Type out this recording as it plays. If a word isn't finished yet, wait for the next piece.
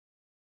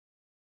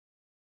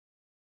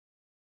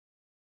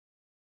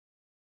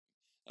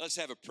Let's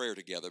have a prayer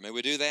together. May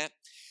we do that?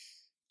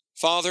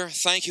 Father,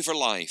 thank you for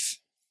life,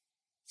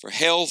 for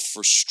health,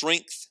 for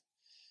strength,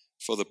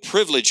 for the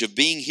privilege of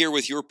being here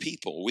with your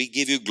people. We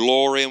give you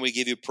glory and we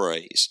give you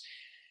praise.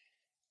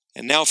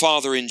 And now,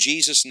 Father, in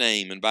Jesus'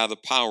 name and by the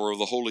power of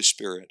the Holy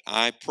Spirit,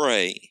 I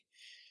pray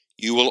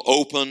you will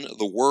open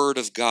the Word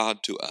of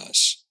God to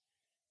us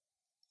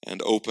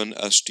and open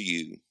us to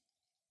you.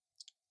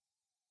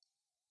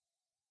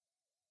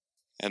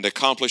 And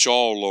accomplish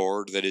all,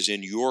 Lord, that is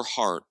in your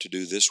heart to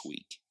do this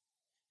week.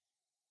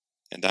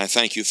 And I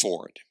thank you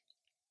for it.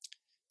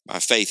 By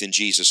faith in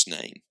Jesus'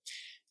 name,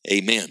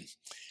 amen.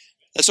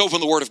 Let's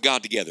open the Word of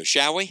God together,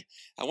 shall we?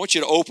 I want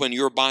you to open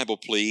your Bible,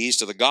 please,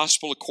 to the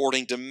Gospel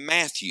according to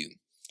Matthew.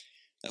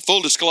 Now,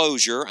 full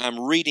disclosure, I'm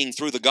reading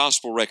through the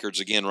Gospel records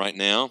again right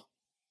now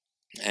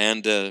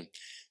and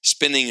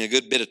spending a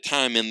good bit of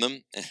time in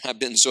them. I've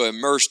been so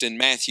immersed in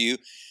Matthew.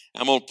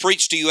 I'm going to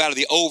preach to you out of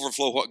the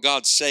overflow of what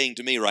God's saying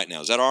to me right now.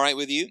 Is that all right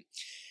with you?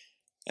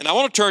 And I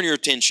want to turn your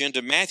attention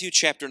to Matthew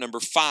chapter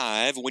number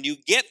 5. When you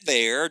get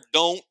there,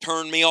 don't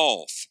turn me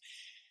off.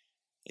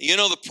 You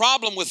know, the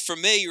problem with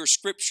familiar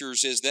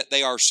scriptures is that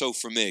they are so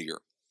familiar.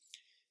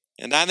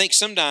 And I think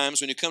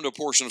sometimes when you come to a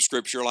portion of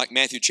scripture like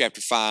Matthew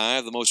chapter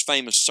 5, the most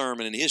famous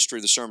sermon in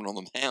history, the Sermon on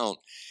the Mount,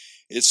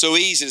 it's so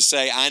easy to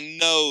say, I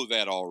know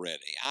that already.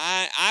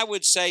 I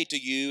would say to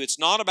you, it's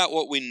not about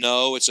what we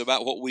know, it's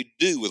about what we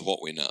do with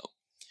what we know.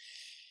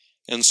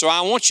 And so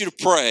I want you to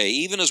pray,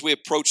 even as we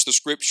approach the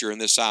Scripture in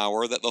this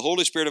hour, that the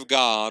Holy Spirit of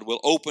God will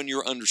open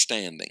your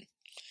understanding.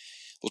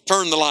 Will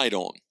turn the light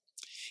on.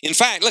 In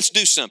fact, let's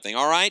do something,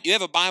 all right? Do you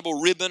have a Bible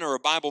ribbon or a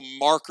Bible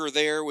marker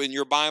there in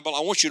your Bible?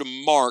 I want you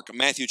to mark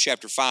Matthew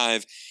chapter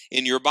 5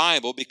 in your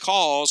Bible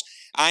because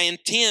I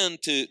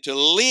intend to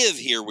live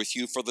here with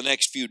you for the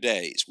next few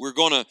days. We're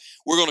going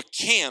to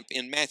camp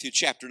in Matthew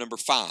chapter number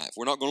 5.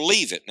 We're not going to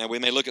leave it. Now, we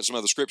may look at some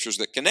other scriptures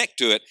that connect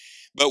to it,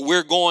 but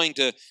we're going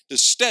to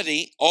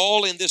study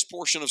all in this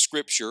portion of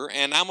Scripture,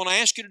 and I'm going to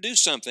ask you to do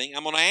something.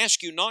 I'm going to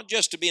ask you not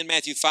just to be in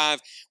Matthew 5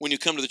 when you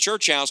come to the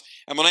church house.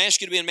 I'm going to ask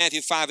you to be in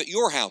Matthew 5 at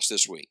your house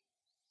this week.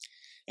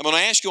 I'm going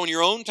to ask you on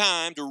your own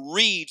time to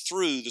read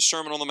through the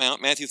Sermon on the Mount,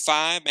 Matthew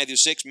 5, Matthew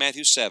 6,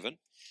 Matthew 7.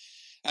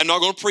 I'm not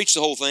going to preach the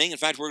whole thing. In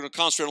fact, we're going to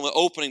concentrate on the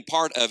opening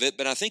part of it,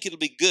 but I think it'll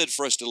be good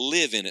for us to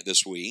live in it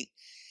this week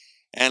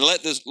and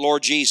let the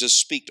Lord Jesus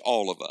speak to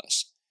all of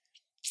us.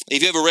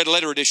 If you have a red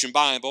letter edition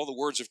Bible, the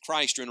words of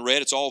Christ are in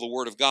red. It's all the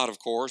Word of God, of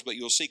course, but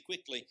you'll see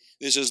quickly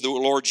this is the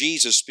Lord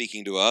Jesus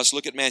speaking to us.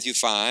 Look at Matthew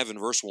 5 and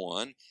verse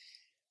 1.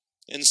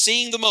 And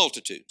seeing the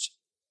multitudes,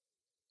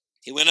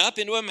 he went up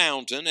into a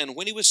mountain, and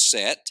when he was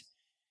set,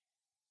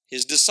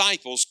 his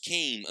disciples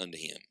came unto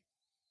him.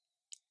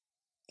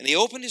 And he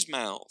opened his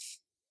mouth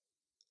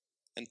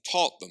and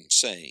taught them,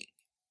 saying,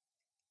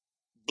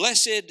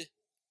 Blessed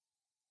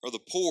are the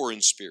poor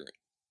in spirit,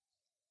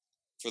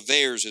 for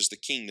theirs is the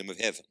kingdom of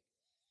heaven.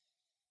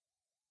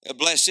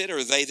 Blessed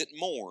are they that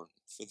mourn,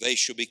 for they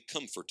shall be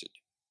comforted.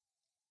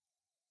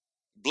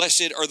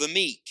 Blessed are the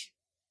meek,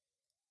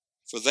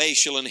 for they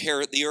shall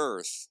inherit the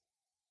earth.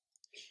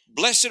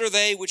 Blessed are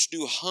they which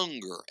do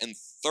hunger and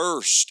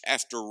thirst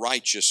after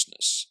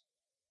righteousness,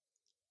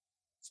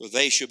 for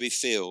they shall be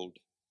filled.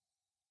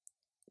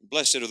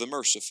 Blessed are the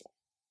merciful,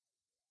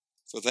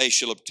 for they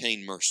shall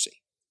obtain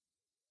mercy.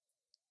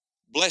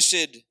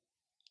 Blessed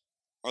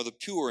are the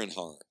pure in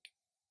heart,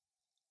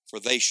 for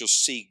they shall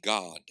see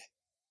God.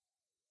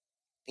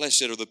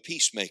 Blessed are the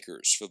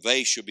peacemakers, for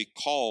they shall be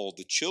called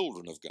the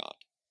children of God.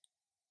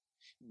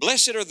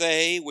 Blessed are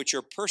they which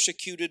are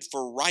persecuted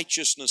for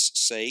righteousness'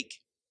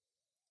 sake,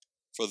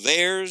 for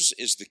theirs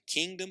is the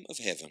kingdom of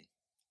heaven.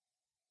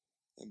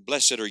 And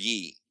blessed are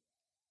ye,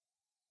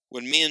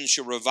 when men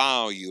shall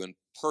revile you and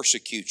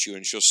persecute you,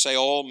 and shall say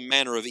all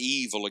manner of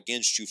evil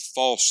against you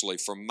falsely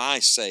for my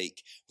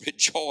sake.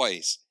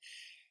 Rejoice,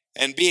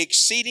 and be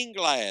exceeding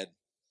glad,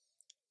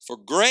 for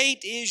great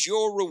is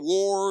your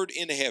reward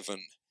in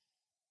heaven.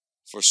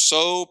 For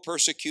so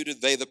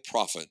persecuted they the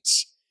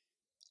prophets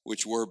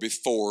which were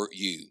before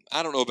you.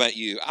 I don't know about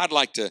you. I'd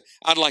like to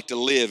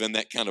live in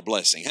that kind of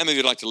blessing. How many of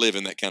you would like to live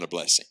in that kind of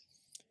blessing?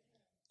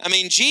 I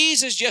mean,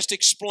 Jesus just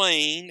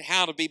explained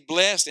how to be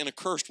blessed in a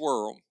cursed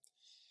world,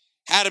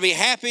 how to be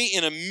happy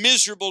in a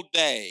miserable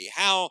day,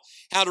 how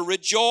to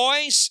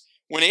rejoice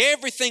when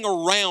everything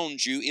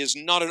around you is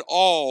not at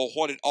all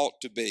what it ought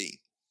to be.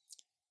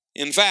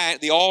 In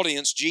fact, the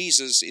audience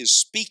Jesus is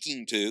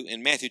speaking to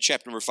in Matthew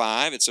chapter number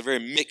 5, it's a very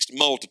mixed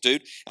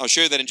multitude. I'll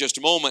show you that in just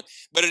a moment.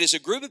 But it is a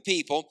group of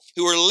people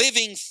who are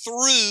living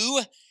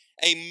through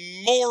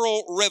a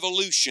moral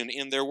revolution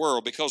in their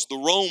world because the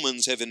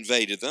Romans have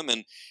invaded them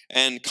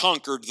and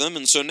conquered them.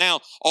 And so now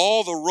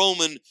all the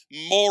Roman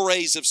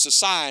mores of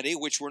society,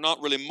 which were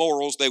not really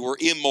morals, they were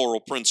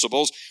immoral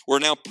principles, were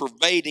now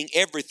pervading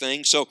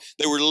everything. So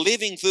they were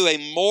living through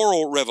a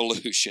moral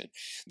revolution.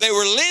 They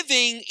were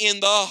living in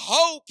the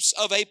hopes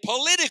of a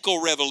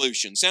political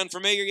revolution. Sound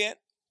familiar yet?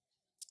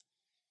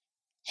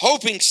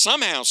 hoping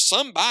somehow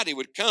somebody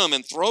would come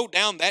and throw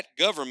down that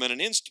government and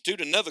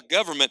institute another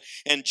government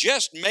and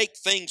just make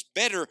things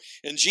better.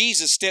 And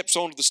Jesus steps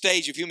onto the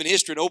stage of human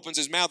history and opens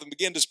his mouth and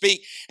begins to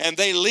speak. And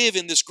they live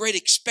in this great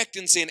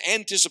expectancy and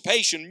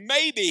anticipation.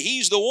 Maybe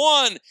he's the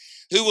one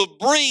who will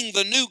bring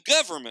the new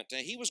government.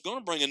 And he was going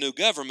to bring a new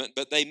government,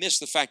 but they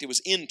missed the fact it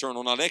was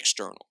internal, not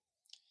external.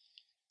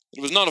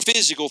 It was not a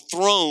physical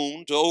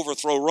throne to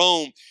overthrow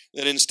Rome,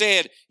 that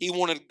instead he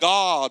wanted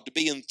God to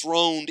be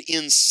enthroned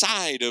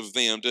inside of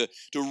them, to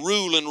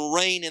rule and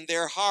reign in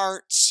their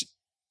hearts.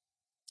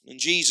 And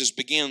Jesus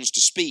begins to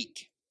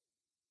speak.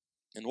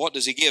 And what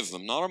does he give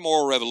them? Not a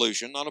moral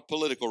revolution, not a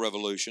political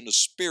revolution, a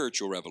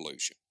spiritual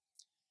revolution.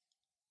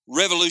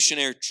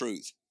 Revolutionary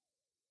truth.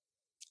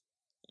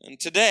 And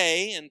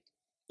today, and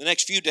the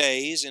next few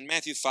days in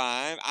Matthew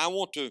 5, I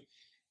want to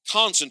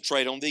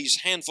concentrate on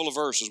these handful of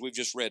verses we've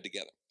just read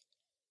together.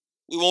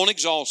 We won't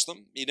exhaust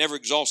them. You never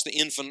exhaust the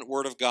infinite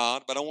Word of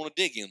God, but I want to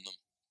dig in them.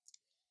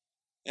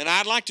 And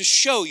I'd like to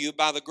show you,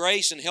 by the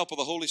grace and help of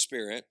the Holy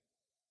Spirit,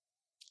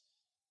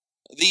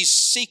 these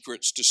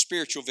secrets to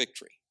spiritual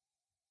victory.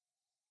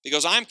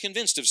 Because I'm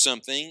convinced of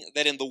something,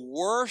 that in the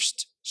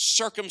worst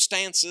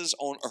circumstances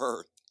on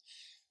earth,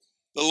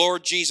 the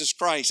Lord Jesus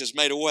Christ has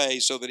made a way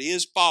so that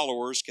His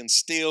followers can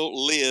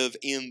still live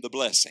in the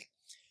blessing.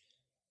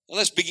 Now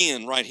let's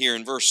begin right here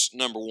in verse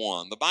number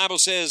 1. The Bible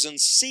says,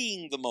 "And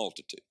seeing the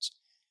multitudes,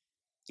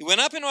 He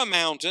went up into a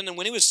mountain, and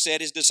when He was set,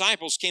 His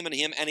disciples came unto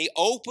Him, and He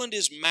opened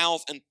His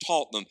mouth and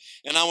taught them."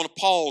 And I want to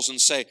pause and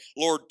say,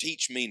 Lord,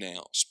 teach me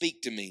now.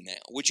 Speak to me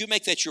now. Would you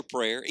make that your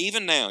prayer?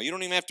 Even now. You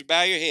don't even have to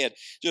bow your head.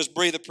 Just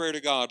breathe a prayer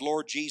to God.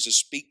 Lord Jesus,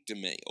 speak to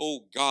me.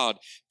 Oh, God,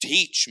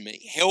 teach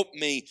me. Help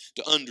me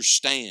to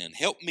understand.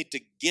 Help me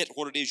to get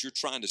what it is you're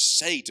trying to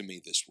say to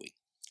me this week.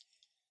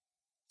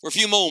 For a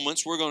few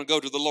moments, we're going to go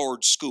to the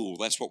Lord's school.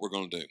 That's what we're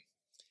going to do.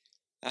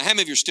 Now, how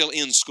many of you are still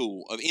in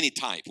school of any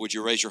type? Would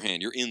you raise your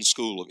hand? You're in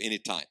school of any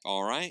type,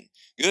 all right?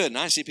 Good, and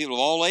I see people of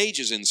all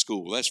ages in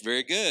school. That's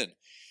very good.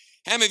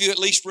 How many of you at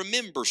least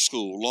remember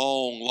school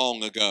long,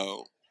 long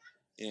ago?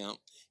 Yeah.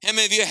 How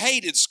many of you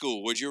hated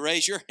school? Would you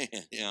raise your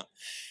hand? Yeah.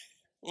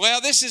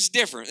 Well, this is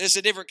different. This is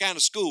a different kind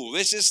of school.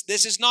 This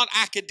is not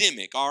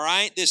academic, all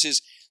right? This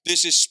is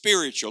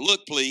spiritual.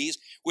 Look, please.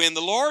 When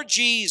the Lord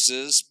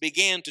Jesus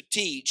began to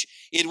teach,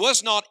 it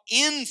was not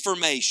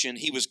information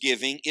He was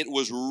giving, it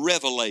was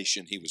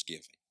revelation He was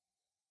giving.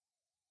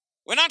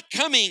 We're not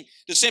coming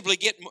to simply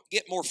get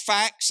more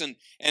facts and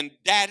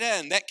data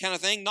and that kind of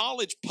thing.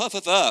 Knowledge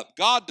puffeth up.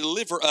 God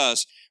deliver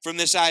us from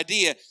this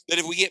idea that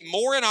if we get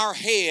more in our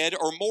head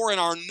or more in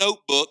our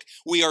notebook,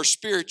 we are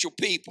spiritual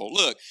people.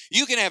 Look,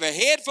 you can have a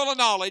head full of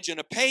knowledge and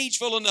a page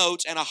full of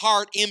notes and a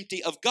heart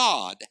empty of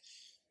God.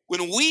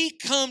 When we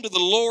come to the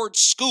Lord's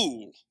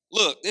school,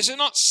 look, this is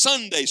not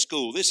Sunday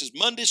school. This is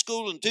Monday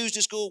school and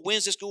Tuesday school,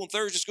 Wednesday school and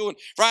Thursday school and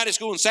Friday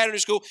school and Saturday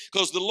school,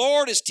 because the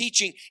Lord is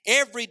teaching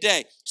every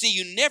day. See,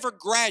 you never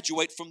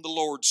graduate from the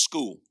Lord's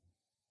school.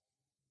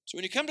 So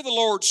when you come to the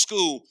Lord's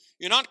school,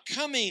 you're not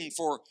coming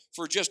for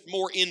just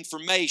more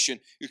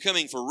information. You're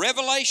coming for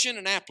revelation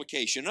and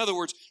application. In other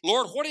words,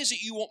 Lord, what is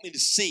it you want me to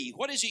see?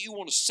 What is it you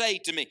want to say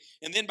to me?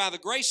 And then by the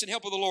grace and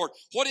help of the Lord,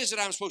 what is it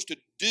I'm supposed to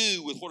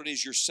do with what it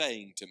is you're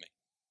saying to me?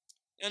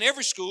 In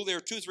every school, there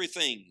are 2 or 3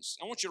 things.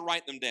 I want you to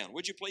write them down.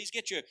 Would you please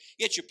get your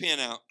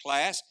pen out,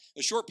 class?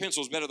 A short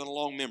pencil is better than a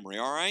long memory,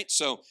 all right?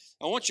 So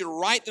I want you to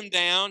write them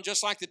down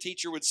just like the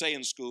teacher would say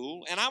in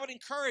school. And I would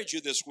encourage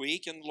you this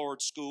week in the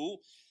Lord's school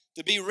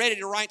to be ready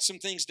to write some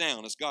things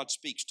down as God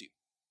speaks to you.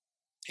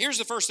 Here's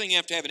the first thing you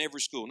have to have in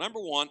every school. Number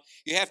 1,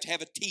 you have to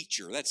have a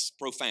teacher. That's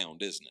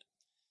profound, isn't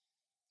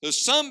it? So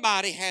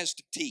somebody has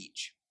to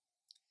teach.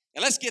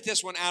 And let's get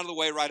this one out of the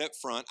way right up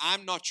front.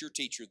 I'm not your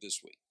teacher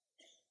this week.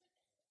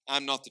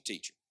 I'm not the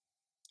teacher.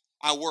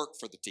 I work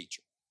for the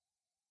teacher.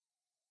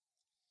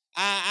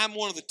 I'm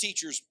one of the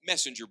teacher's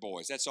messenger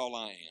boys. That's all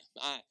I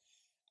am.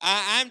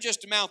 I'm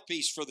just a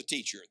mouthpiece for the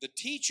teacher. The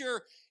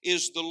teacher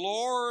is the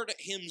Lord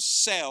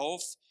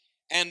Himself,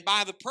 and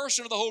by the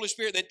person of the Holy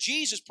Spirit that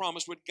Jesus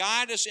promised would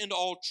guide us into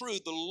all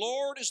truth, the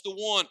Lord is the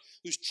one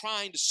who's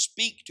trying to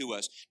speak to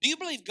us. Do you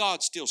believe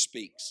God still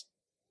speaks?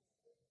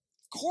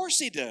 Of course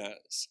He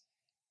does.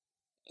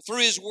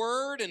 Through His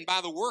Word and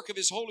by the work of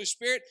His Holy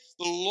Spirit,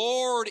 the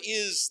Lord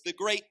is the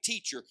great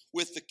teacher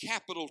with the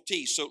capital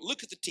T. So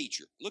look at the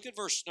teacher. Look at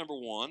verse number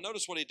 1.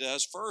 Notice what He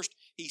does. First,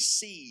 He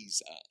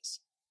sees us.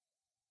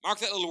 Mark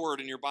that little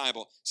word in your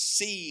Bible,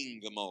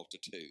 seeing the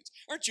multitudes.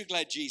 Aren't you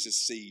glad Jesus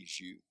sees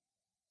you?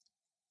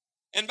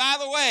 And by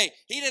the way,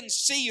 He doesn't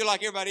see you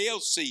like everybody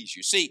else sees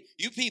you. See,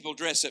 you people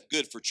dress up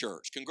good for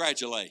church.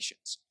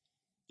 Congratulations.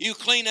 You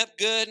clean up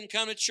good and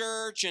come to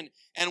church,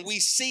 and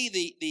we see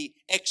the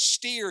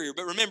exterior.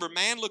 But remember,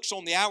 man looks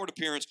on the outward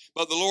appearance,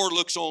 but the Lord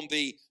looks on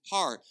the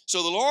heart.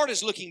 So the Lord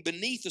is looking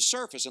beneath the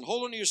surface. And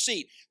hold on to your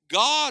seat.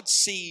 God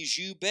sees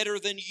you better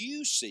than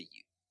you see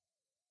you.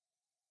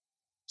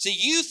 See,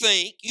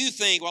 you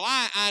think, well,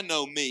 I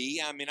know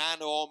me. I mean, I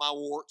know all my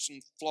warts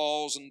and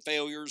flaws and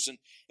failures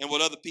and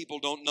what other people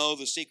don't know,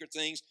 the secret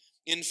things.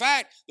 In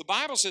fact, the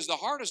Bible says the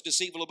heart is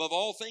deceitful above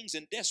all things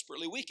and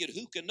desperately wicked.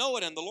 Who can know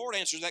it? And the Lord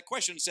answers that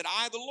question and said,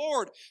 I, the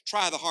Lord,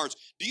 try the hearts.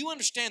 Do you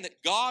understand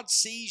that God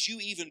sees you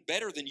even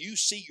better than you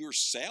see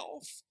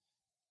yourself?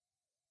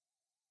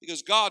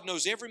 Because God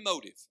knows every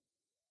motive,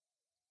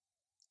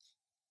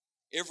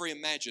 every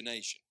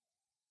imagination,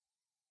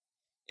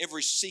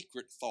 every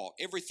secret thought,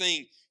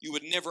 everything you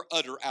would never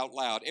utter out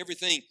loud,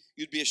 everything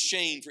you'd be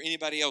ashamed for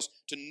anybody else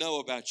to know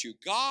about you.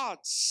 God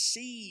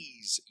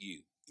sees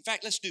you. In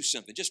fact, let's do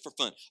something just for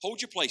fun.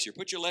 Hold your place here.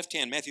 Put your left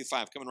hand, Matthew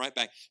 5, coming right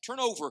back. Turn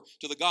over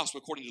to the gospel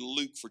according to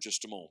Luke for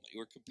just a moment.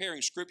 We're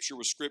comparing Scripture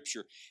with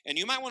Scripture. And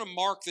you might want to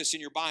mark this in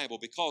your Bible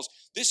because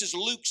this is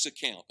Luke's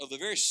account of the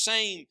very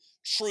same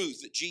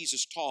truth that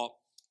Jesus taught.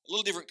 A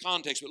little different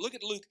context, but look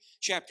at Luke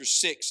chapter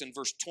 6 and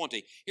verse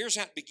 20. Here's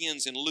how it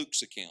begins in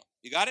Luke's account.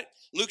 You got it?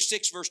 Luke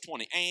 6, verse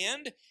 20.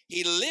 And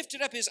he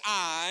lifted up his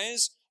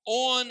eyes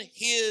on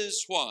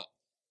his what?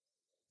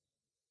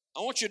 I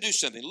want you to do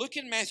something. Look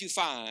in Matthew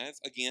 5,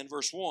 again,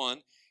 verse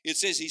 1. It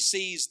says he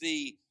sees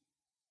the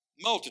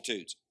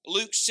multitudes.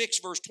 Luke 6,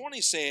 verse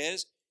 20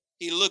 says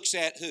he looks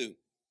at who?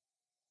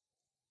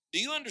 Do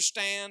you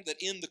understand that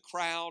in the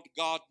crowd,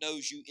 God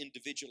knows you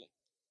individually?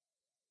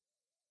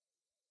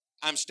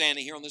 I'm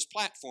standing here on this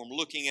platform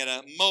looking at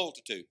a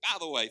multitude. By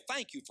the way,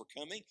 thank you for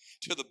coming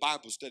to the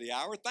Bible study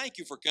hour. Thank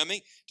you for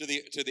coming to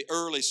the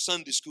early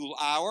Sunday school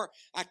hour.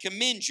 I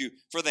commend you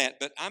for that.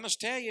 But I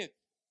must tell you,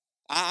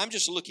 I'm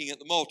just looking at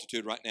the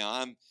multitude right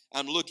now.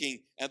 I'm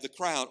looking at the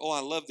crowd. Oh,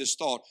 I love this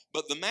thought.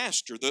 But the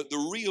master,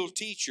 the real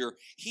teacher,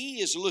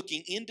 he is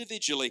looking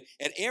individually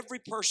at every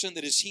person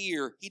that is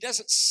here. He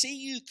doesn't see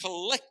you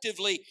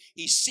collectively.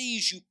 He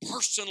sees you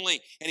personally,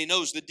 and he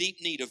knows the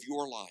deep need of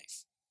your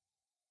life.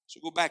 So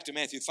go back to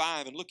Matthew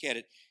 5 and look at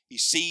it. He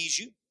sees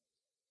you.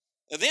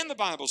 And then the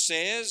Bible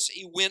says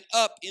he went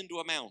up into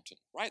a mountain.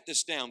 Write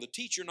this down. The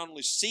teacher not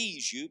only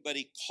sees you, but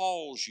he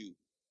calls you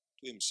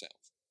to himself.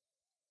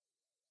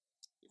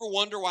 You ever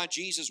wonder why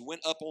Jesus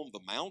went up on the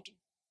mountain?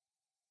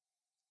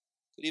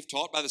 Could he have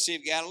taught by the Sea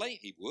of Galilee?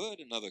 He would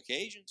on other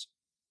occasions.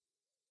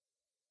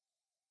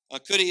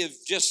 Could he have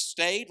just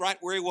stayed right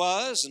where he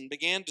was and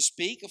began to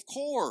speak? Of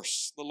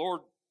course, the Lord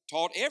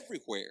taught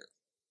everywhere.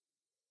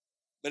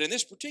 But in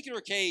this particular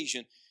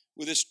occasion,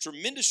 with this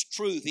tremendous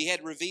truth he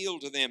had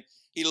revealed to them,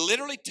 he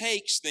literally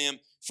takes them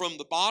from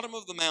the bottom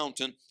of the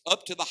mountain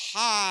up to the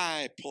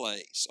high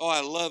place. Oh,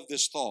 I love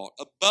this thought.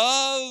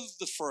 Above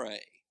the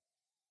fray,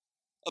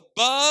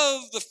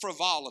 above the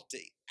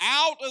frivolity,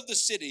 out of the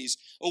cities,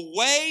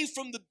 away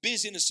from the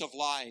busyness of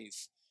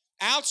life,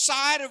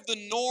 outside of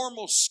the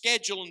normal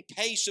schedule and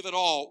pace of it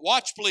all.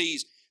 Watch,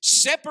 please.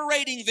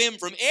 Separating them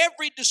from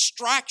every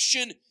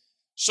distraction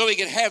so he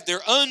could have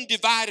their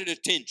undivided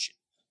attention.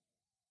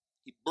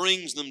 He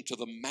brings them to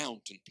the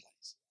mountain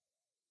place.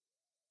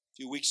 A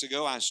few weeks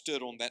ago, I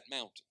stood on that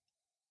mountain.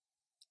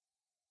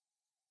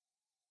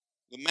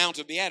 The Mount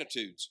of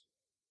Beatitudes.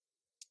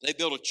 They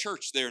built a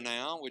church there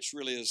now, which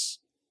really is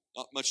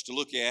not much to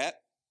look at.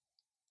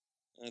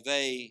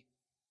 They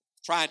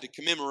tried to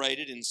commemorate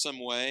it in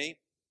some way.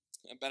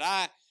 But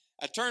I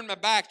turned my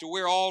back to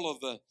where all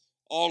of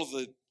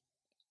the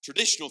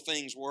traditional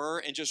things were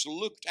and just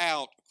looked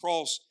out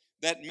across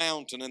that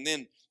mountain and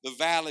then the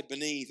valley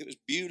beneath. It was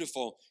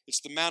beautiful.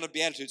 It's the Mount of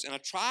Beatitudes. And I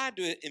tried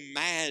to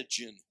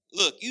imagine.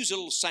 Look, use a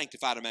little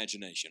sanctified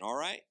imagination, all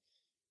right?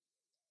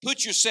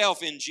 Put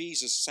yourself in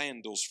Jesus'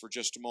 sandals for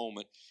just a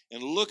moment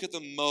and look at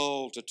the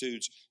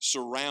multitudes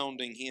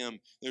surrounding him.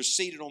 They're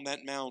seated on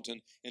that mountain,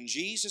 and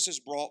Jesus has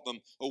brought them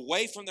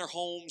away from their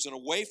homes and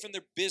away from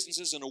their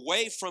businesses and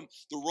away from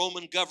the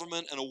Roman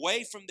government and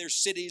away from their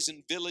cities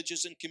and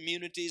villages and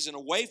communities and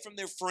away from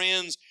their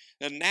friends.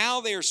 And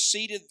now they are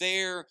seated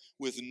there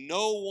with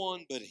no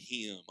one but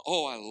him.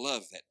 Oh, I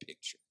love that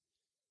picture.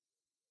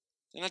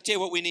 Can I tell you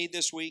what we need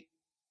this week?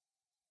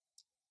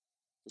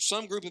 For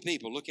some group of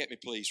people, look at me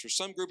please, for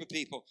some group of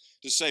people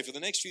to say, for the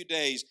next few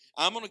days,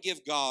 I'm going to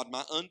give God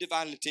my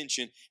undivided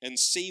attention and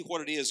see what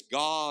it is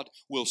God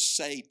will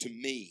say to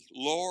me.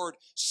 Lord,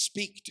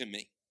 speak to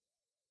me.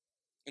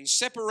 And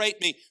separate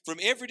me from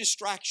every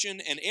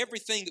distraction and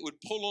everything that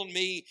would pull on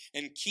me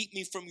and keep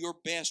me from your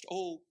best.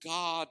 Oh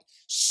God,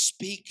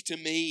 speak to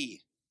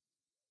me.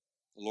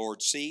 The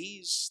Lord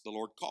sees, the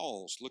Lord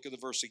calls. Look at the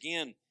verse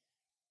again.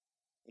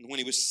 And when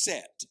he was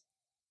set.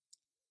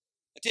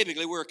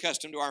 Typically, we're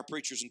accustomed to our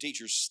preachers and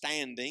teachers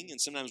standing, and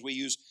sometimes we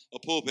use a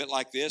pulpit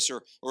like this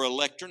or a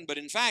lectern. But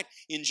in fact,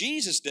 in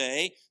Jesus'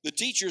 day, the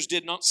teachers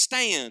did not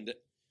stand.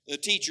 The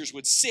teachers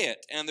would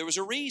sit, and there was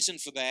a reason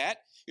for that.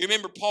 You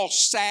remember Paul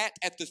sat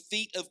at the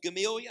feet of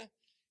Gamaliel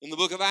in the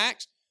book of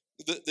Acts?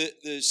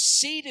 The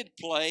seated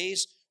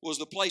place was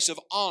the place of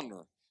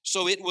honor.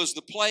 So it was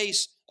the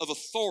place of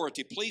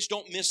authority. Please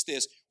don't miss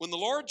this. When the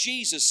Lord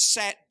Jesus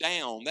sat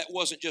down, that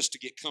wasn't just to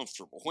get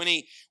comfortable. When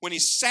he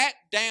sat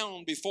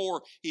down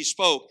before he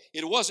spoke,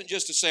 it wasn't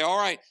just to say, all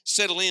right,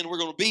 settle in, we're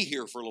going to be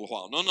here for a little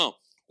while. No.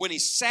 When he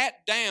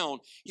sat down,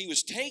 he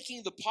was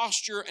taking the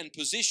posture and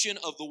position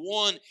of the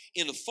one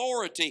in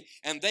authority,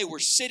 and they were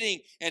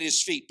sitting at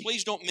his feet.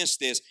 Please don't miss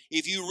this.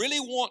 If you really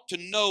want to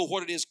know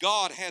what it is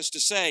God has to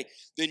say,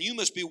 then you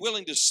must be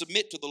willing to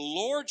submit to the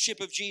lordship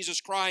of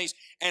Jesus Christ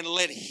and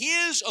let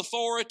his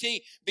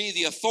authority be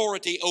the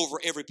authority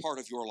over every part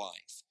of your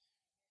life.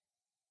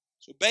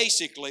 So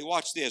basically,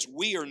 watch this.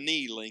 We are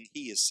kneeling,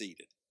 he is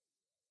seated.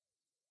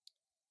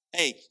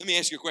 Hey, let me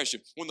ask you a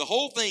question. When the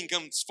whole thing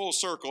comes full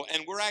circle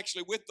and we're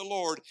actually with the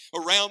Lord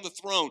around the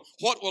throne,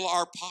 what will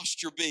our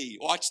posture be?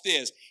 Watch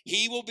this.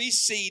 He will be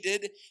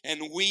seated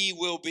and we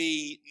will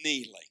be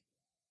kneeling.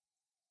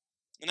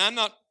 And I'm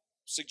not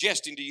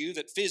suggesting to you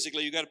that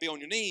physically you got to be on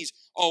your knees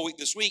all week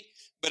this week,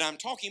 but I'm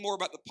talking more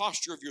about the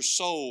posture of your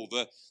soul,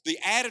 the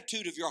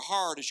attitude of your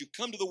heart as you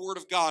come to the Word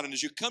of God and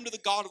as you come to the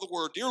God of the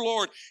Word. Dear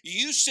Lord,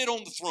 you sit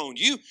on the throne.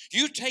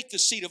 You take the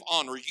seat of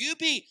honor. You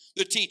be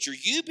the teacher.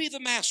 You be the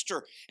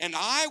master, and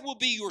I will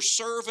be your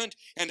servant,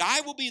 and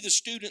I will be the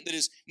student that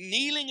is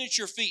kneeling at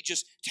your feet,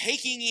 just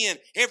taking in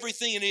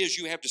everything it is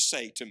you have to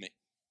say to me.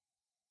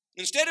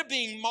 Instead of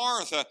being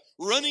Martha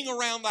running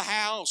around the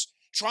house,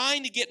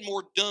 trying to get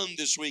more done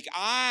this week,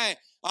 I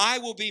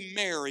will be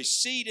Mary,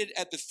 seated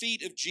at the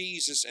feet of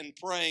Jesus and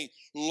praying,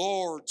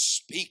 Lord,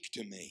 speak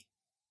to me.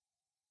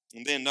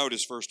 And then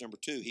notice verse number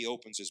 2, he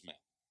opens his mouth.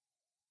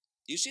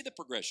 Do you see the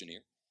progression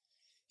here?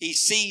 He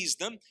sees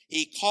them,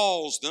 he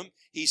calls them,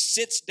 he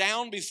sits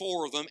down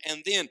before them,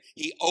 and then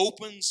he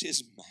opens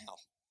his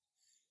mouth.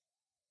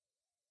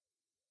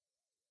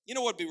 You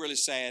know what would be really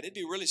sad? It'd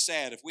be really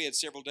sad if we had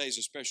several days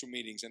of special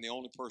meetings and the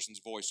only person's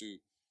voice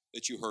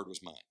that you heard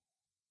was mine.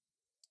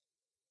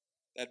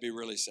 That'd be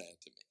really sad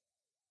to me.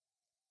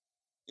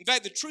 In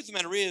fact, the truth of the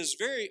matter is,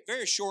 very,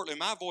 very shortly,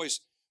 my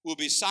voice will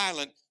be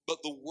silent, but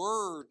the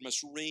word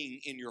must ring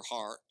in your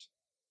heart.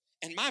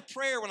 And my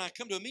prayer when I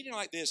come to a meeting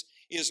like this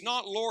is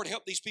not, Lord,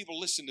 help these people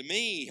listen to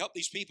me, help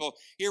these people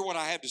hear what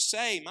I have to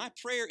say. My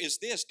prayer is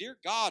this, dear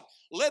God,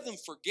 let them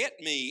forget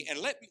me and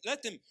let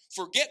them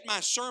forget my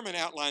sermon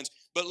outlines,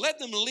 but let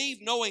them leave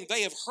knowing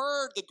they have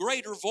heard the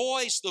greater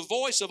voice, the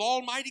voice of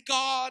Almighty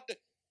God.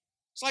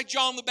 It's like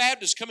John the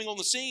Baptist coming on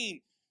the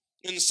scene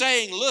and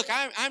saying, look,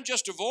 I'm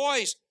just a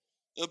voice,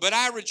 but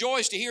I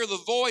rejoice to hear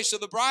the voice of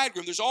the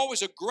bridegroom. There's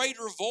always a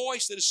greater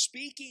voice that is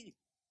speaking.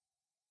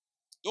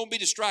 Don't be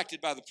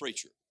distracted by the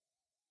preacher.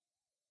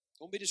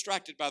 Don't be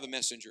distracted by the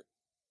messenger.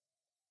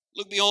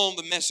 Look beyond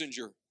the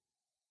messenger.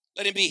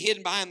 Let him be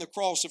hidden behind the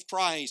cross of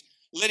Christ.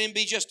 Let him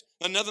be just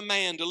another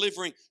man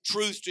delivering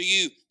truth to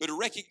you, but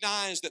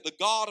recognize that the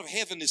God of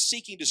heaven is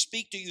seeking to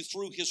speak to you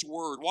through his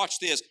word. Watch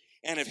this.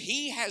 And if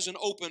he has an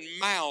open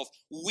mouth,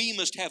 we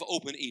must have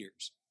open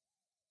ears.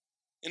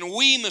 And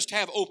we must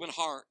have open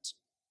hearts.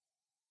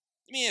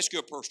 Let me ask you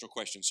a personal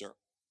question, sir.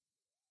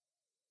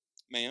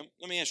 Ma'am,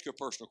 let me ask you a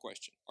personal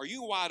question. Are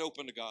you wide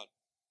open to God?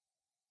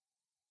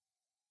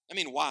 I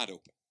mean wide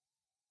open.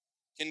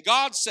 Can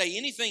God say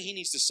anything he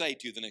needs to say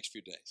to you the next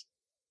few days?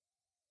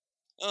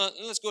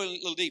 Let's go a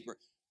little deeper.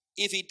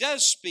 If he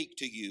does speak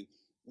to you,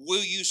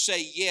 will you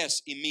say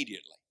yes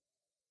immediately?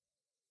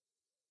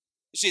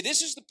 You see,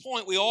 this is the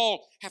point we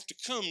all have to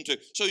come to.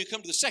 So you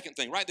come to the second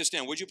thing. Write this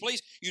down, would you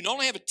please? You not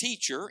only have a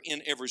teacher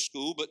in every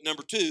school, but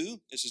number 2,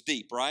 this is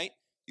deep, right?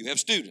 You have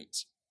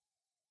students.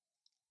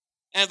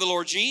 And the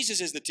Lord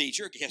Jesus is the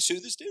teacher. Guess who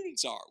the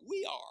students are?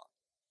 We are.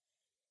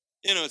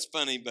 You know, it's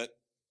funny, but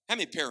how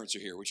many parents are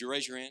here? Would you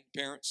raise your hand?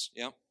 Parents?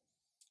 Yeah.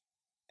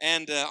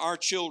 And our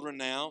children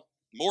now,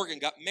 Morgan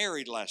got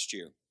married last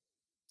year.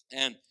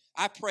 And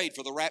I prayed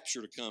for the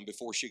rapture to come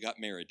before she got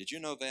married. Did you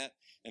know that?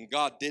 And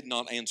God did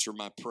not answer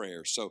my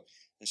prayer. So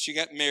she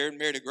got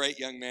married a great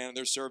young man, and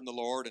they're serving the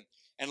Lord.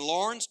 And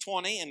Lauren's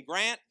 20, and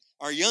Grant,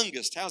 our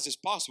youngest, how's this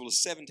possible,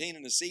 is 17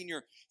 and a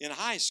senior in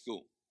high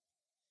school.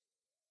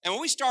 And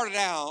when we started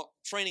out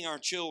training our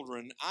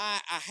children,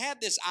 I had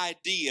this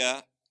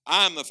idea,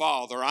 I'm the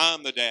father,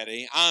 I'm the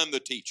daddy, I'm the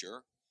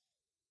teacher,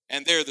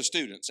 and they're the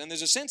students. And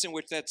there's a sense in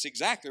which that's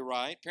exactly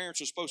right.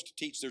 Parents are supposed to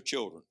teach their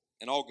children.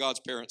 And all God's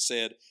parents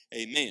said,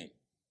 amen.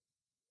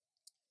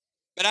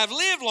 But I've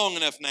lived long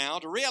enough now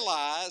to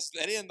realize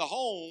that in the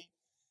home,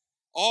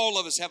 all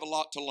of us have a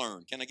lot to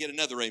learn. Can I get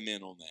another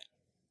amen on that?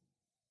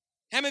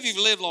 How many of you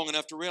have lived long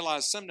enough to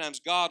realize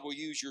sometimes God will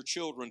use your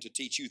children to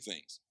teach you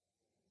things?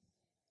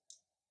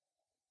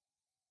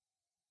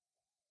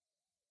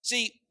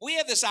 See, we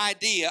have this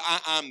idea,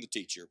 I'm the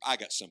teacher. I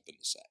got something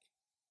to say.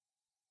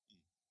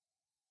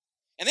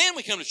 And then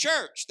we come to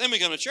church.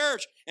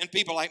 And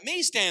people like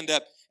me stand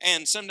up,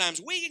 and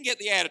sometimes we can get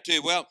the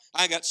attitude, well,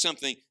 I got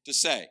something to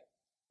say.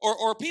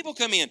 Or people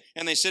come in,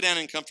 and they sit down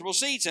in comfortable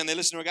seats, and they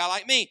listen to a guy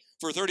like me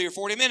for 30 or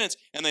 40 minutes,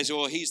 and they say,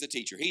 well, he's the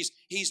teacher.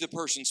 He's the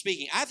person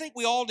speaking. I think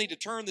we all need to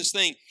turn this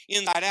thing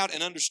inside out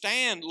and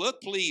understand,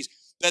 look, please,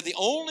 that the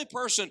only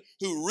person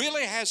who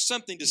really has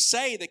something to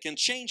say that can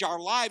change our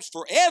lives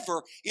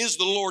forever is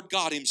the Lord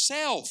God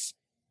himself.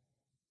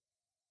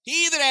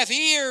 He that hath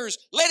ears,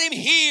 let him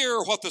hear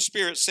what the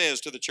Spirit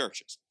says to the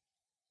churches.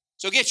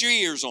 So get your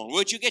ears on,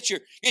 would you? Get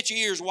your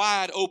ears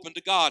wide open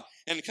to God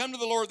and come to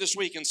the Lord this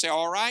week and say,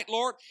 all right,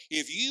 Lord,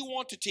 if you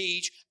want to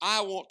teach,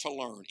 I want to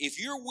learn.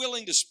 If you're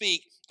willing to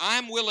speak,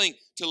 I'm willing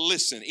to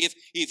listen. If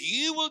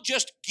you will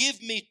just give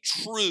me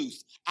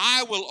truth,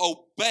 I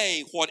will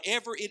obey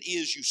whatever it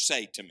is you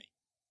say to me.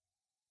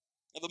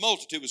 Now, the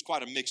multitude was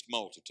quite a mixed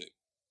multitude.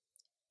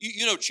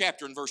 You know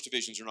chapter and verse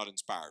divisions are not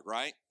inspired,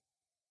 right?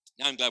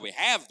 Now, I'm glad we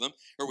have them,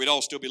 or we'd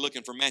all still be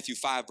looking for Matthew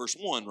 5, verse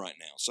 1 right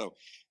now. So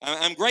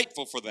I'm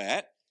grateful for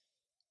that.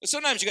 But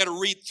sometimes you got to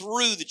read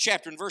through the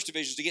chapter and verse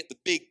divisions to get the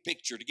big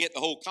picture, to get the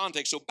whole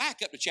context. So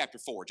back up to chapter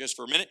 4 just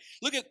for a minute.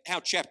 Look at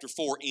how chapter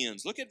 4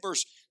 ends. Look at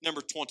verse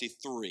number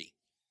 23.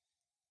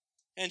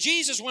 And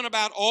Jesus went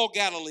about all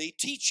Galilee,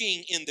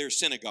 teaching in their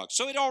synagogues.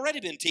 So he'd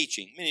already been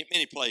teaching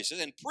many places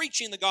and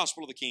preaching the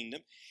gospel of the kingdom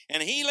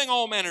and healing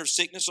all manner of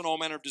sickness and all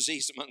manner of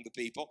disease among the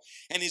people.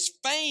 And his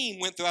fame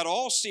went throughout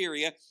all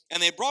Syria,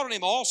 and they brought on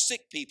him all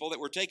sick people that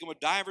were taken with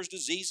divers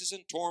diseases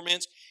and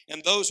torments,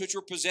 and those which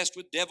were possessed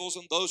with devils,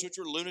 and those which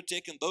were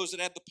lunatic, and those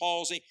that had the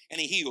palsy, and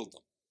he healed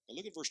them. Now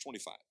look at verse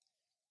 25.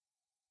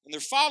 And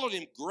there followed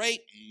him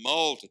great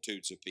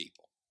multitudes of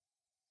people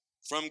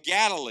from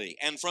Galilee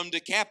and from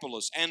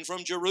Decapolis and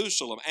from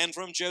Jerusalem and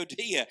from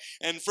Judea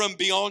and from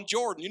beyond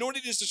Jordan. You know what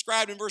it is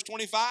described in verse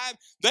 25?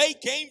 They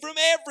came from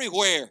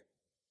everywhere.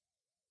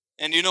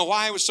 And you know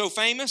why he was so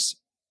famous?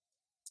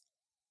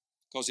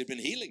 Because he'd been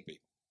healing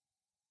people.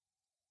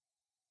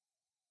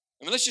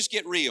 I mean, let's just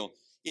get real.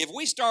 If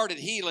we started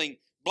healing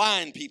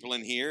blind people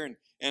in here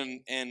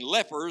and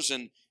lepers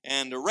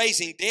and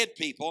raising dead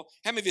people,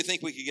 how many of you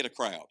think we could get a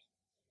crowd?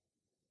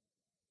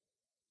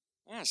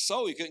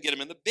 So you couldn't get them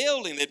in the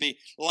building. They'd be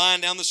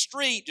lying down the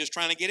street just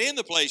trying to get in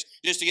the place,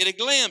 just to get a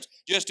glimpse,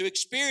 just to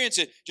experience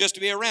it, just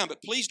to be around.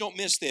 But please don't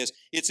miss this.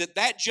 It's at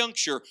that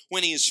juncture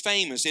when he is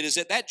famous. It is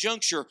at that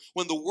juncture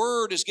when the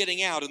word is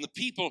getting out and the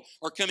people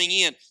are coming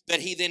in that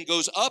he then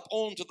goes up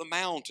onto the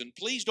mountain.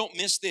 Please don't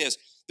miss this.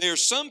 There are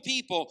some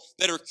people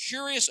that are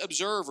curious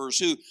observers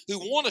who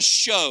want a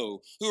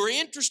show, who are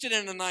interested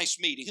in a nice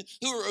meeting,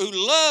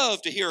 who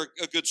love to hear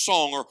a good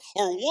song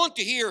or want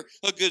to hear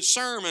a good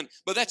sermon,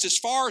 but that's as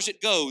far as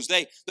it goes.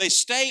 They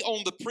stay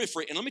on the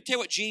periphery. And let me tell you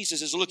what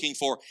Jesus is looking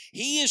for.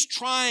 He is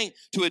trying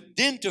to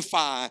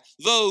identify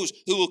those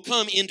who will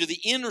come into the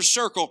inner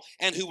circle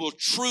and who will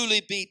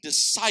truly be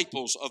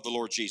disciples of the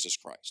Lord Jesus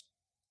Christ.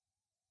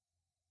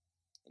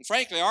 And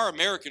frankly, our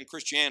American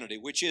Christianity,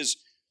 which is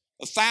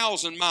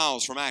 1,000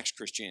 miles from Acts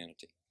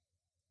Christianity,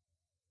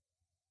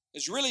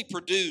 has really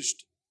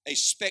produced a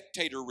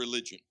spectator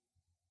religion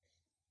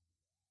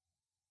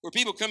where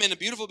people come into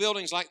beautiful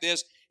buildings like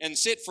this and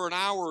sit for an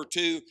hour or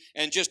two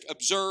and just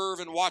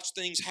observe and watch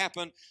things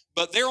happen,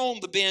 but they're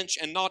on the bench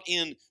and not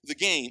in the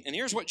game. And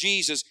here's what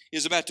Jesus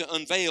is about to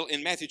unveil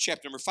in Matthew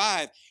chapter number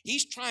 5.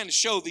 He's trying to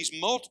show these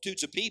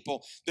multitudes of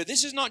people that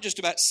this is not just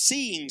about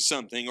seeing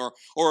something or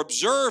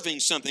observing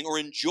something or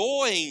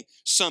enjoying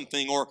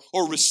something or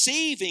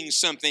receiving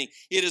something.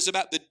 It is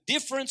about the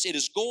difference it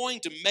is going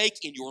to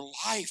make in your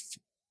life.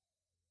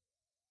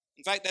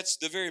 In fact, that's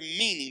the very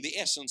meaning, the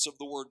essence of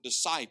the word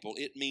disciple.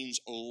 It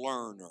means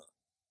learner.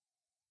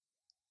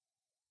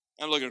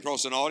 I'm looking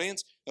across an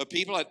audience of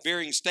people at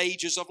varying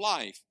stages of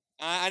life.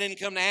 I didn't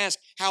come to ask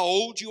how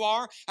old you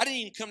are. I didn't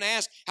even come to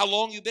ask how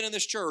long you've been in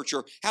this church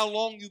or how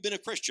long you've been a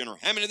Christian or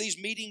how many of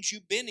these meetings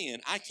you've been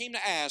in. I came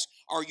to ask,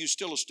 are you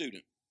still a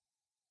student?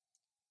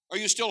 Are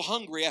you still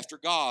hungry after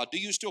God? Do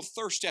you still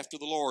thirst after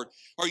the Lord?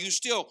 Are you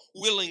still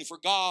willing for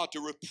God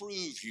to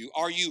reprove you?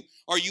 Are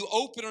you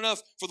open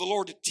enough for the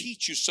Lord to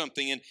teach you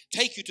something and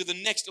take you to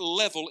the next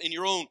level in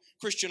your own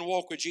Christian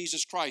walk with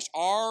Jesus Christ?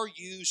 Are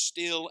you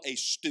still a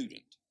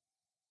student?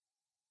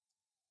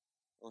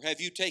 Or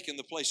have you taken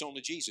the place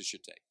only Jesus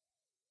should take,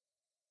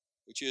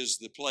 which is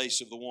the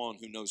place of the one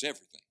who knows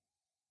everything?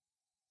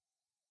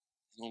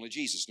 Only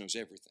Jesus knows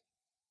everything.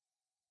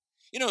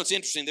 You know, it's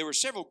interesting. There were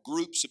several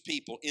groups of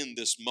people in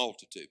this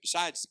multitude.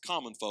 Besides the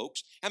common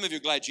folks, how many of you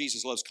are glad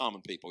Jesus loves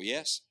common people?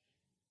 Yes?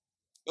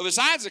 But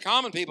besides the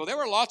common people, there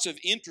were lots of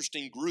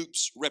interesting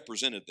groups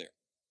represented there.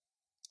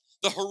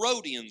 The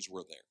Herodians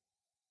were there.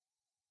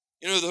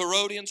 You know who the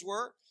Herodians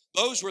were?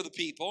 Those were the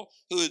people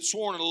who had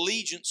sworn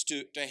allegiance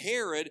to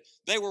Herod.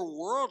 They were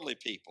worldly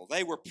people.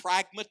 They were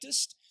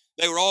pragmatists.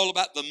 They were all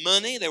about the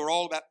money. They were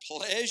all about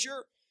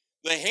pleasure.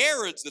 The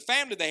Herods, the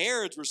family of the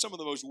Herods were some of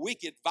the most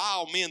wicked,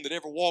 vile men that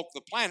ever walked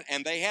the planet,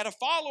 and they had a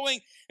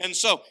following. And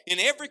so in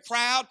every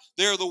crowd,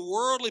 there are the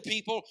worldly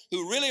people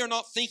who really are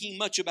not thinking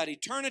much about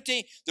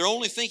eternity. They're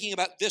only thinking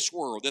about this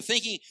world. They're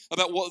thinking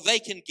about what they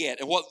can get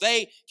and what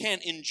they can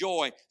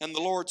enjoy. And the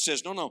Lord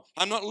says, no,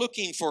 I'm not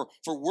looking for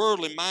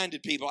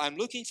worldly-minded people. I'm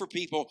looking for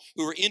people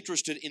who are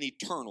interested in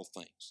eternal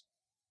things.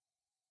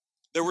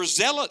 There were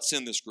zealots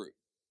in this group.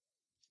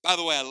 By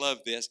the way, I love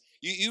this.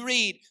 You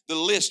read the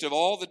list of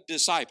all the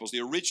disciples, the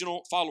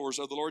original followers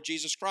of the Lord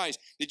Jesus Christ.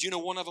 Did you know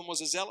one of them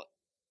was a zealot?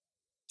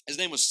 His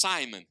name was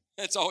Simon.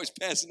 That's always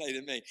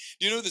fascinated me.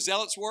 Do you know who the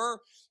zealots were?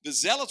 The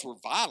zealots were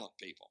violent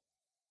people.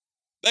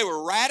 They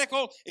were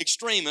radical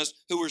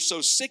extremists who were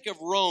so sick of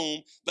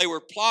Rome, they were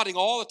plotting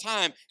all the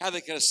time how they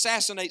could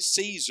assassinate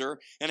Caesar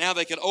and how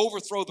they could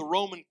overthrow the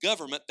Roman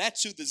government.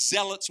 That's who the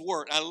zealots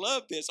were. I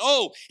love this.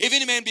 Oh, if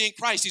any man be in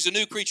Christ, he's a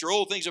new creature.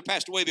 Old things are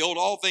passed away. Behold,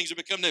 all things have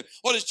become new.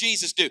 What does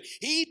Jesus do?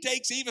 He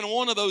takes even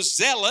one of those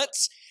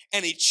zealots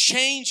and he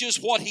changes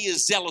what he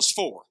is zealous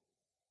for.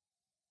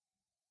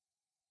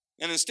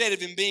 And instead of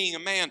him being a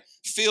man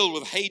filled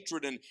with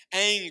hatred and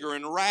anger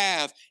and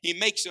wrath, he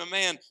makes him a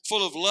man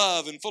full of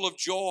love and full of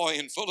joy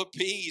and full of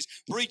peace,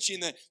 preaching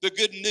the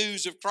good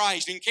news of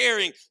Christ and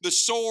carrying the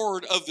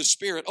sword of the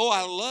Spirit. Oh,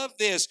 I love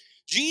this.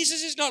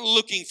 Jesus is not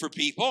looking for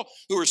people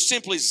who are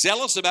simply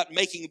zealous about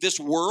making this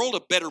world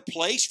a better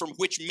place from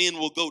which men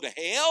will go to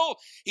hell.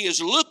 He is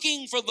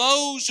looking for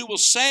those who will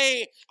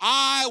say,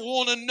 I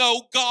want to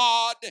know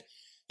God.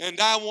 And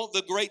I want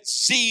the great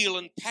zeal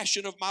and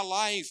passion of my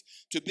life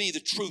to be the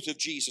truth of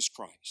Jesus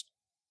Christ.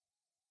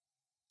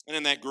 And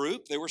in that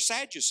group, there were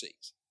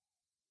Sadducees.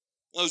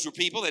 Those were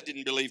people that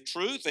didn't believe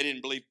truth. They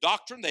didn't believe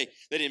doctrine. They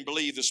didn't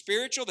believe the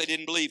spiritual. They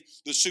didn't believe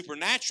the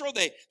supernatural.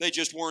 They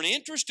just weren't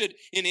interested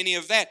in any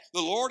of that.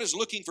 The Lord is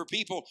looking for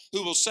people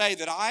who will say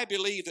that I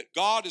believe that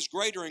God is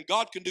greater and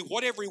God can do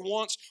whatever He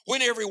wants,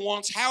 whenever He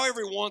wants, however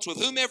He wants, with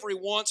whomever He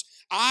wants.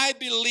 I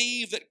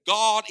believe that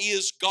God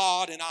is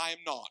God and I am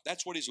not.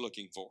 That's what He's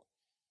looking for.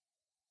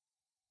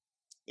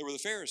 There were the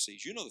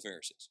Pharisees. You know the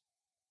Pharisees.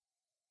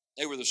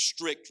 They were the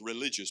strict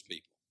religious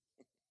people.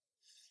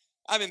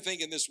 I've been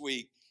thinking this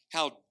week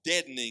how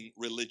deadening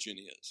religion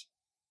is.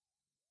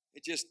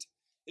 It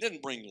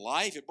doesn't bring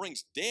life, it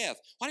brings death.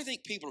 Why do you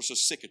think people are so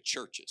sick of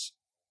churches?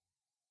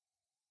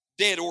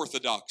 Dead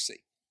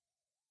orthodoxy,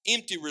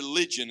 empty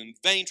religion, and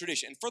vain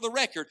tradition. And for the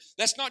record,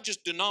 that's not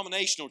just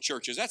denominational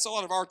churches. That's a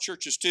lot of our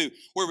churches too,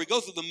 where we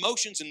go through the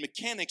motions and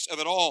mechanics of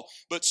it all,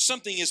 but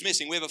something is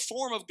missing. We have a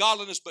form of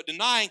godliness, but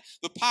denying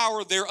the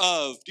power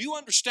thereof. Do you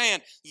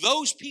understand?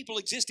 Those people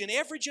exist in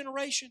every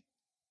generation.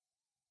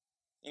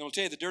 And I'll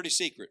tell you the dirty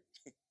secret.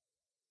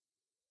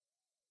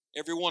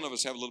 Every one of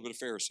us have a little bit of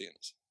Pharisee in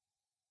us.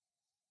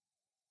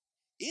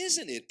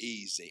 Isn't it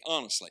easy,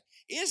 honestly,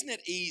 isn't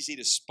it easy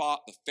to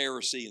spot the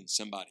Pharisee in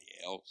somebody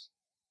else?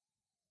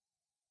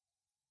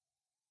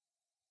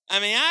 I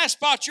mean, I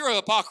spot your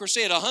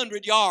hypocrisy at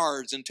 100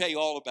 yards and tell you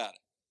all about it.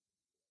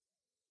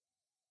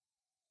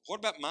 What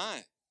about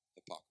my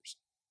hypocrisy?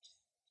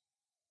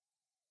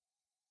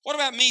 What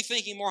about me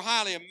thinking more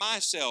highly of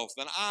myself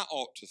than I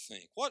ought to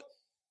think? What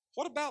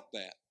about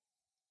that?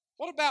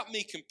 What about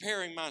me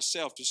comparing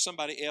myself to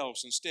somebody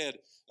else instead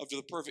of to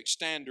the perfect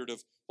standard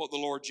of what the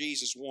Lord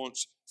Jesus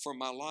wants for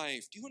my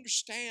life? Do you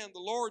understand? The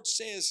Lord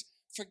says,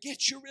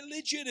 forget your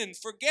religion and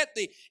forget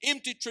the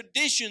empty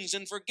traditions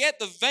and forget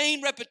the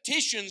vain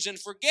repetitions and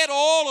forget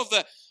all of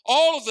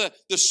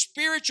the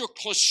spiritual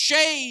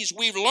cliches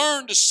we've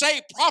learned to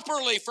say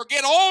properly.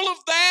 Forget all of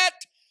that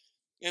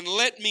and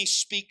let me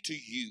speak to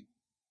you.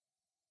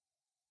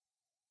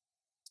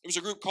 There was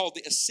a group called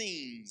the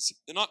Essenes.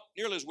 They're not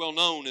nearly as well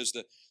known as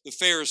the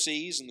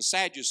Pharisees and the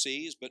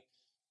Sadducees, but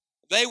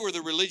they were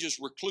the religious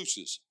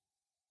recluses.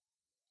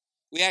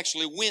 We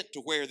actually went to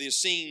where the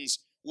Essenes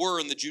were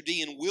in the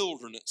Judean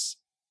wilderness.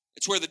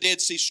 It's where the Dead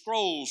Sea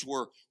Scrolls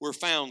were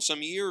found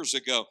some years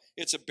ago.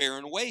 It's a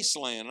barren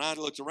wasteland. And I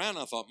looked around and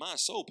I thought, my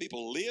soul,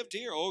 people lived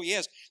here? Oh,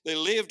 yes, they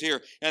lived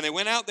here. And they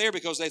went out there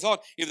because they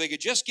thought if they could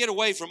just get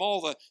away from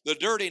all the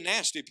dirty,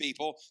 nasty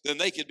people, then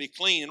they could be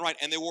clean and right.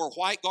 And they wore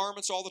white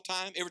garments all the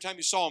time. Every time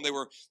you saw them,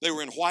 they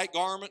were in white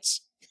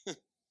garments.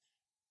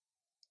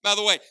 By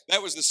the way,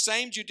 that was the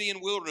same Judean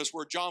wilderness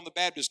where John the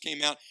Baptist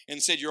came out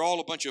and said, you're all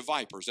a bunch of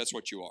vipers. That's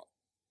what you are.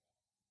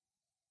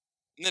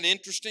 Isn't that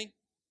interesting?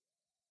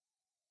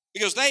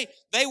 Because they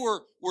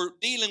were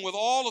dealing with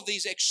all of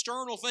these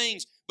external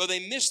things, but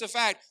they missed the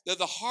fact that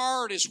the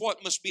heart is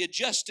what must be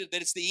adjusted,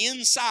 that it's the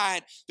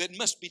inside that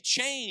must be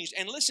changed.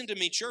 And listen to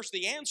me, church,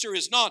 the answer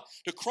is not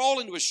to crawl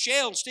into a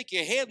shell and stick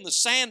your head in the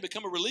sand,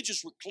 become a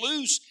religious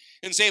recluse,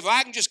 and say, if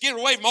I can just get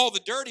away from all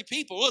the dirty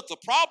people. Look, the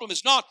problem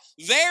is not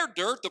their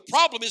dirt, the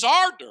problem is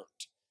our dirt.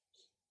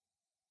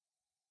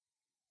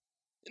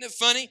 Isn't it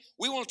funny?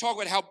 We want to talk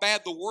about how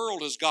bad the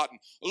world has gotten.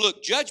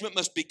 Look, judgment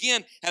must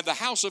begin at the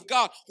house of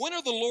God. When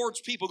are the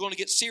Lord's people going to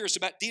get serious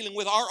about dealing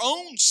with our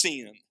own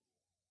sin?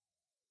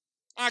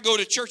 I go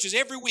to churches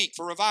every week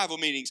for revival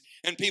meetings,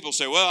 and people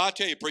say, well, I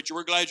tell you, preacher,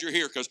 we're glad you're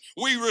here because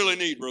we really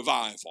need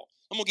revival.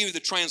 I'm going to give you the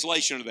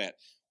translation of that.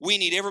 We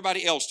need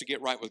everybody else to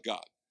get right with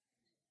God.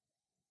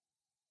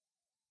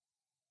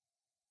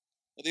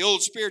 The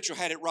old spiritual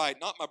had it right.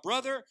 Not my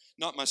brother,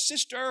 not my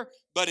sister,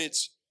 but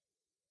it's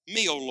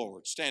me, O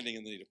Lord, standing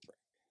in the need of prayer.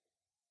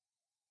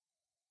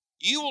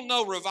 You will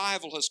know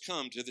revival has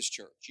come to this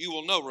church. You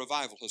will know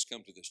revival has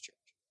come to this church.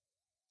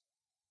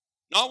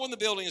 Not when the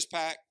building is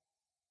packed.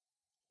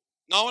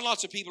 Not when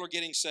lots of people are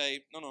getting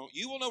saved. No.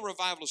 You will know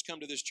revival has come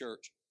to this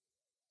church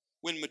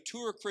when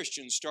mature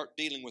Christians start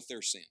dealing with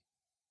their sin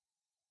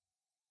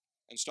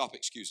and stop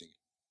excusing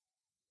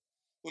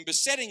it. when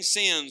besetting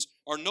sins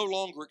are no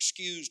longer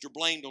excused or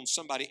blamed on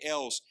somebody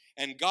else,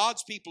 and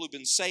God's people who've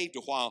been saved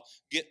a while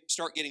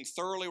start getting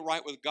thoroughly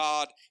right with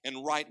God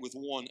and right with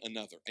one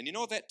another. And you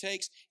know what that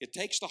takes? It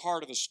takes the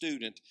heart of a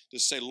student to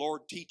say,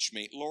 Lord, teach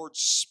me. Lord,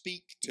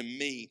 speak to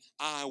me.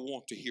 I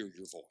want to hear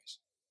your voice.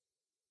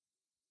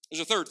 There's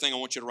a third thing I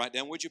want you to write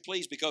down, would you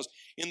please? Because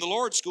in the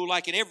Lord's school,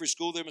 like in every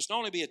school, there must not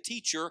only be a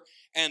teacher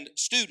and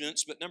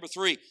students, but number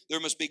three,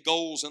 there must be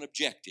goals and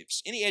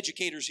objectives. Any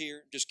educators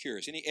here? Just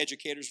curious. Any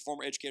educators,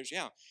 former educators?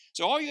 Yeah.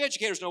 So all you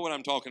educators know what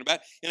I'm talking about.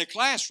 In a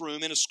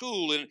classroom, in a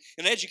school, in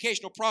an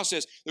educational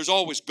process, there's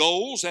always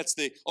goals. That's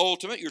the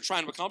ultimate you're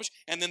trying to accomplish.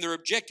 And then there are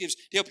objectives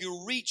to help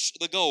you reach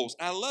the goals.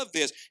 And I love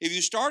this. If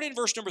you start in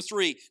verse number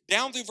 3,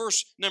 down through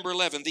verse number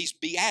 11, these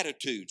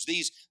beatitudes,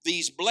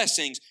 these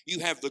blessings,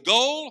 you have the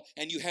goal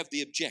and you have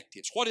the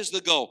objectives. What is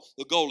the goal?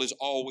 The goal is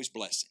always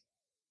blessing.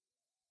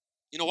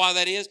 You know why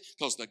that is?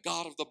 Because the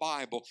God of the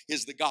Bible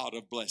is the God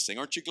of blessing.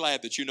 Aren't you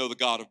glad that you know the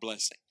God of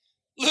blessing?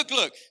 Look.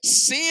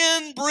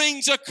 Sin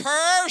brings a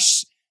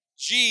curse.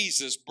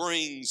 Jesus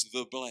brings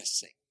the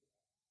blessing.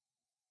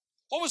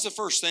 What was the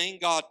first thing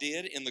God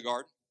did in the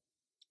garden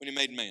when He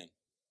made man?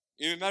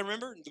 Anybody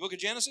remember in the book of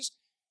Genesis?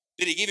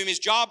 Did He give him his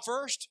job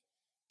first?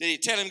 Did He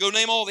tell him go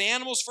name all the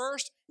animals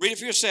first? Read it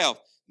for yourself.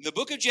 The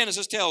book of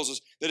Genesis tells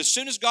us that as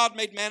soon as God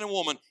made man and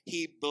woman,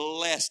 He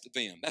blessed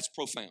them. That's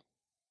profound.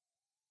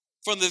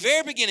 From the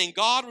very beginning,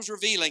 God was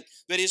revealing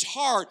that His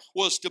heart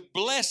was to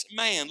bless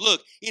man.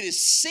 Look, it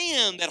is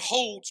sin that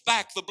holds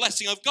back the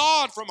blessing of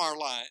God from our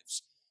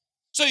lives.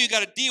 So you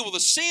got to deal with the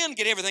sin,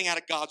 get everything out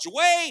of God's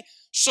way,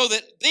 so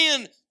that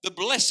then the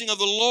blessing of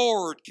the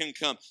Lord can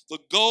come. The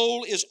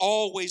goal is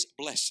always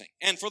blessing.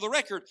 And for the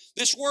record,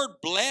 this word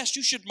blessed,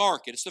 you should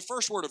mark it. It's the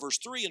first word of verse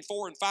 3 and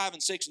 4 and 5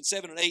 and 6 and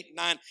 7 and 8 and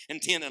 9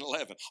 and 10 and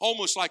 11.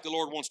 Almost like the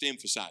Lord wants to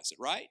emphasize it,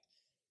 right?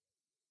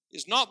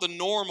 It's not the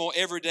normal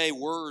everyday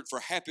word for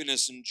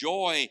happiness and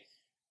joy.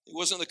 It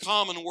wasn't the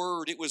common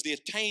word. It was the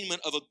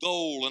attainment of a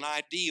goal, an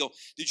ideal.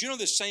 Did you know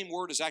this same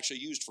word is actually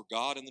used for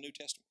God in the New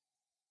Testament?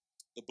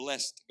 The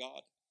blessed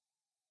God.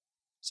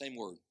 Same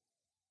word.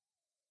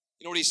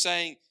 You know what He's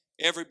saying?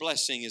 Every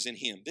blessing is in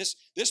Him. This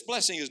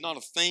blessing is not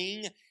a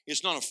thing.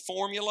 It's not a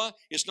formula.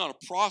 It's not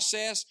a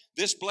process.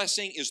 This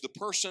blessing is the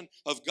person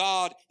of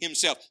God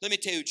Himself. Let me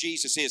tell you who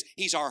Jesus is.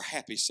 He's our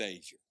happy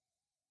Savior.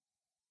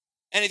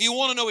 And if you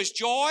want to know His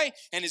joy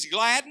and His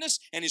gladness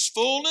and His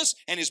fullness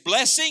and His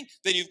blessing,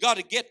 then you've got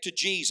to get to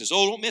Jesus.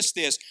 Oh, don't miss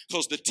this,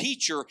 because the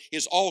teacher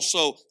is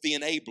also the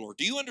enabler.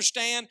 Do you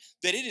understand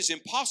that it is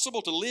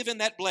impossible to live in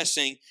that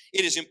blessing?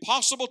 It is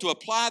impossible to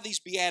apply these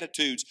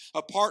Beatitudes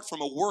apart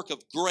from a work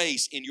of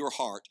grace in your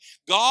heart.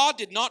 God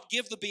did not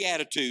give the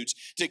Beatitudes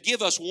to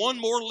give us one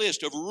more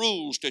list of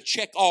rules to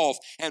check off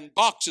and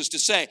boxes to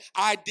say,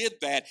 I did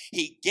that.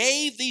 He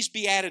gave these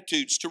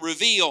Beatitudes to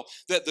reveal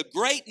that the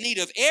great need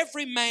of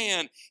every man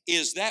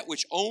is that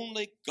which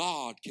only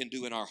God can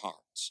do in our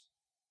hearts.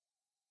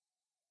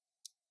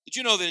 Did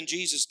you know that in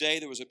Jesus' day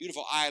there was a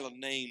beautiful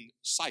island named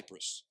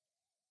Cyprus?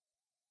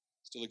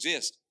 Still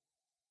exists.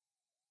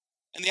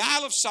 And the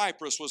Isle of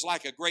Cyprus was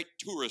like a great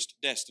tourist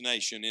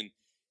destination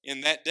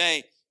in that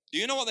day. Do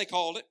you know what they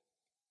called it?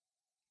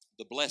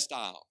 The Blessed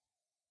Isle.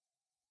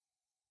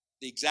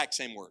 The exact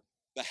same word.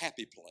 The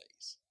happy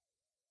place.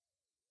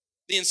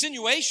 The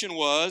insinuation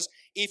was,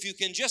 if you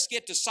can just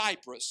get to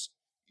Cyprus,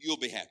 you'll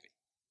be happy.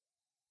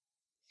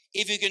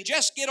 If you can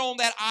just get on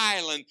that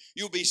island,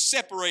 you'll be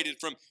separated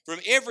from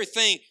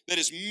everything that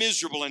is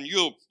miserable, and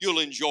you'll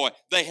enjoy.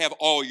 They have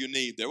all you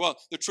need there. Well,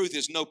 the truth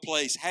is no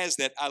place has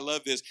that. I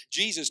love this.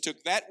 Jesus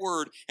took that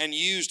word and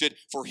used it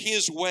for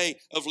His way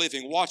of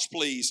living. Watch,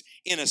 please.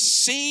 In a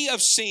sea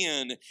of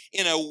sin,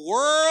 in a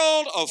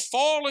world of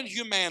fallen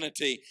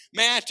humanity,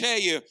 may I tell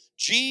you,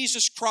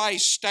 Jesus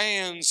Christ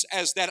stands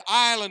as that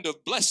island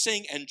of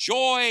blessing and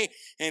joy,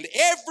 and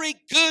every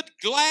good,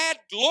 glad,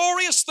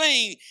 glorious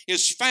thing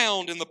is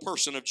found in the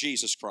person of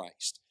Jesus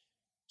Christ.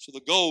 So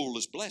the goal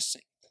is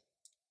blessing.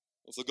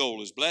 If the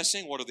goal is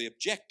blessing, what are the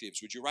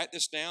objectives? Would you write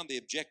this down? The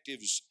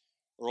objectives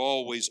are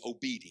always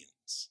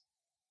obedience.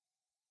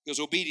 Because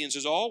obedience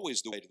is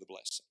always the way to the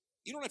blessing.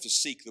 You don't have to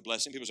seek the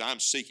blessing. People say,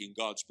 I'm seeking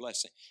God's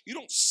blessing. You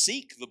don't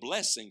seek the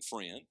blessing,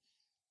 friend.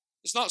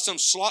 It's not some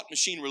slot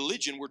machine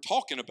religion we're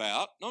talking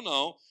about.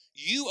 No.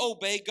 You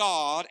obey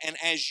God, and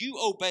as you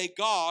obey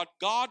God,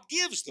 God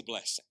gives the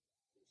blessing.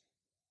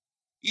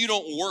 You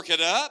don't work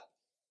it up.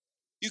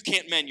 You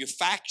can't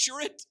manufacture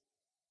it.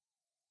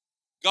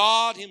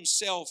 God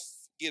Himself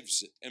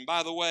gives it. And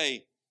by the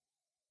way,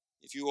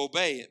 if you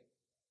obey it,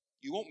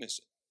 you won't miss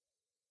it.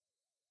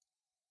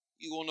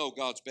 You will know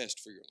God's best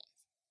for your life.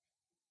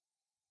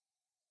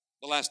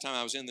 The last time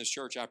I was in this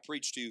church, I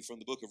preached to you from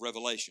the book of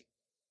Revelation.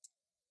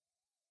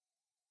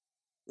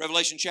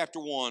 Revelation chapter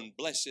 1,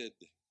 blessed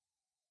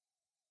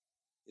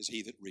is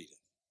he that readeth,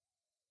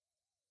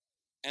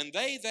 and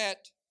they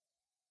that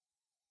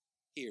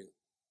hear,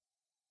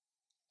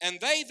 and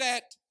they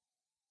that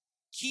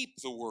keep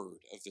the word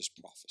of this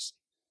prophecy.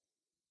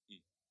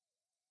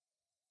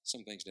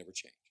 Some things never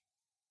change.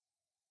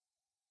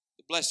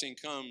 The blessing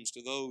comes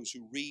to those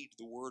who read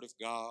the Word of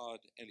God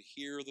and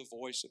hear the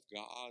voice of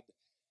God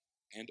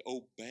and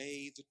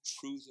obey the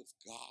truth of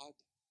God,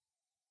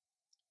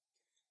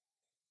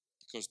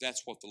 because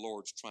that's what the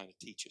Lord's trying to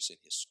teach us in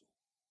His school.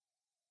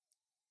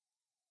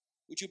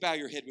 Would you bow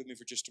your head with me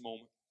for just a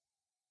moment?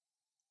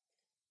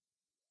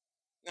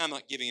 Now, I'm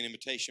not giving an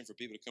invitation for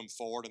people to come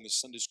forward in the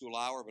Sunday school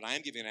hour, but I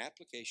am giving an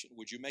application.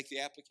 Would you make the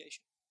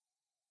application?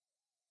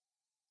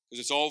 Because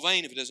it's all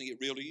vain if it doesn't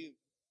get real to you.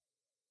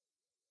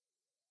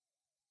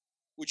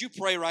 Would you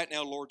pray right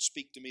now, Lord,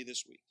 speak to me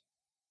this week?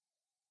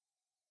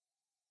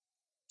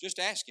 Just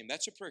ask Him.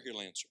 That's a prayer He'll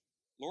answer.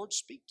 Lord,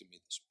 speak to me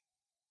this week.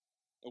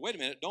 Now, wait a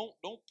minute.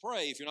 Don't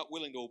pray if you're not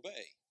willing to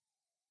obey.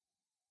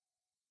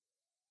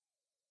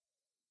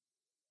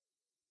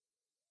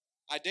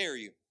 I dare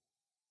you.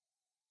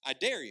 I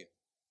dare you.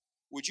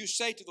 Would you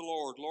say to the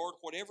Lord, Lord,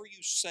 whatever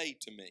you say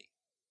to me,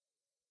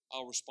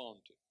 I'll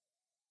respond to.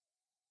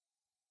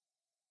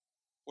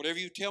 Whatever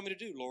you tell me to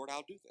do, Lord,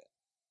 I'll do that.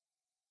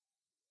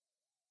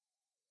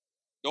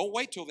 Don't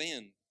wait till the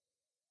end.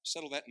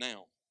 Settle that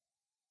now.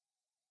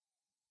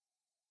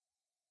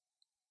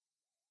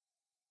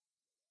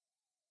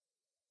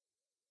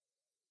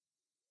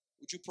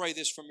 Would you pray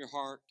this from your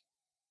heart?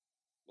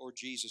 Lord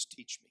Jesus,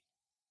 teach me.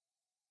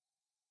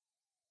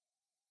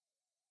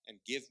 And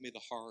give me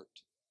the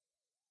heart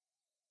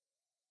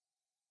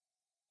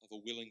of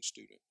a willing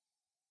student.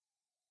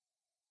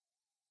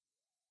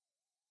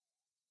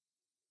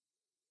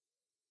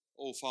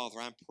 Oh,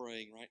 Father, I'm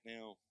praying right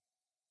now.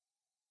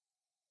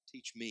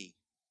 Teach me.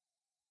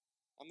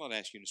 I'm not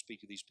asking you to speak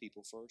to these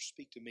people first.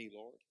 Speak to me,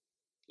 Lord.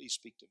 Please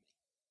speak to me.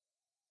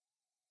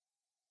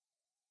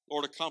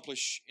 Lord,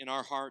 accomplish in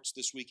our hearts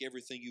this week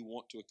everything you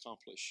want to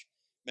accomplish.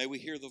 May we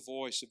hear the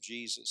voice of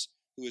Jesus,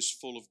 who is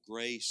full of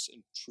grace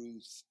and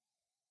truth.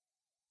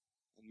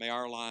 And may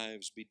our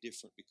lives be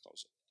different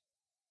because of it.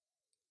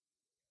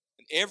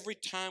 And every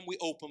time we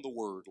open the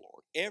Word,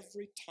 Lord,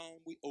 every time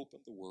we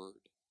open the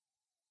Word,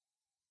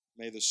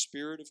 may the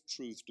Spirit of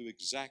truth do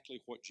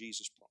exactly what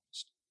Jesus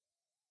promised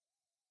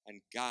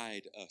and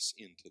guide us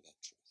into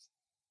that truth.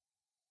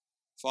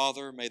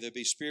 Father, may there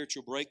be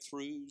spiritual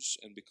breakthroughs,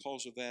 and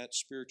because of that,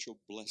 spiritual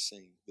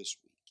blessing this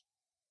week.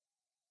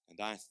 And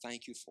I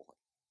thank you for it.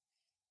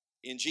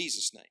 In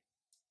Jesus' name.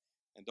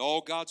 And all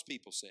God's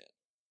people said, Amen.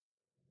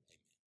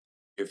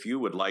 If you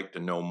would like to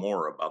know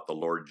more about the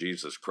Lord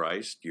Jesus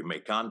Christ, you may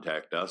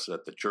contact us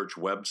at the church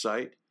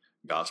website,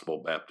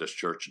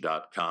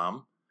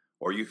 gospelbaptistchurch.com,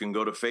 or you can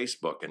go to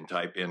Facebook and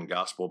type in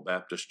Gospel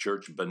Baptist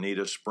Church,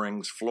 Bonita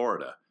Springs,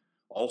 Florida.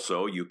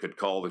 Also, you could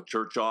call the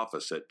church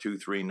office at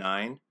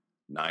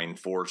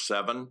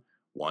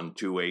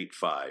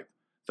 239-947-1285.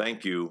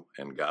 Thank you,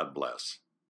 and God bless.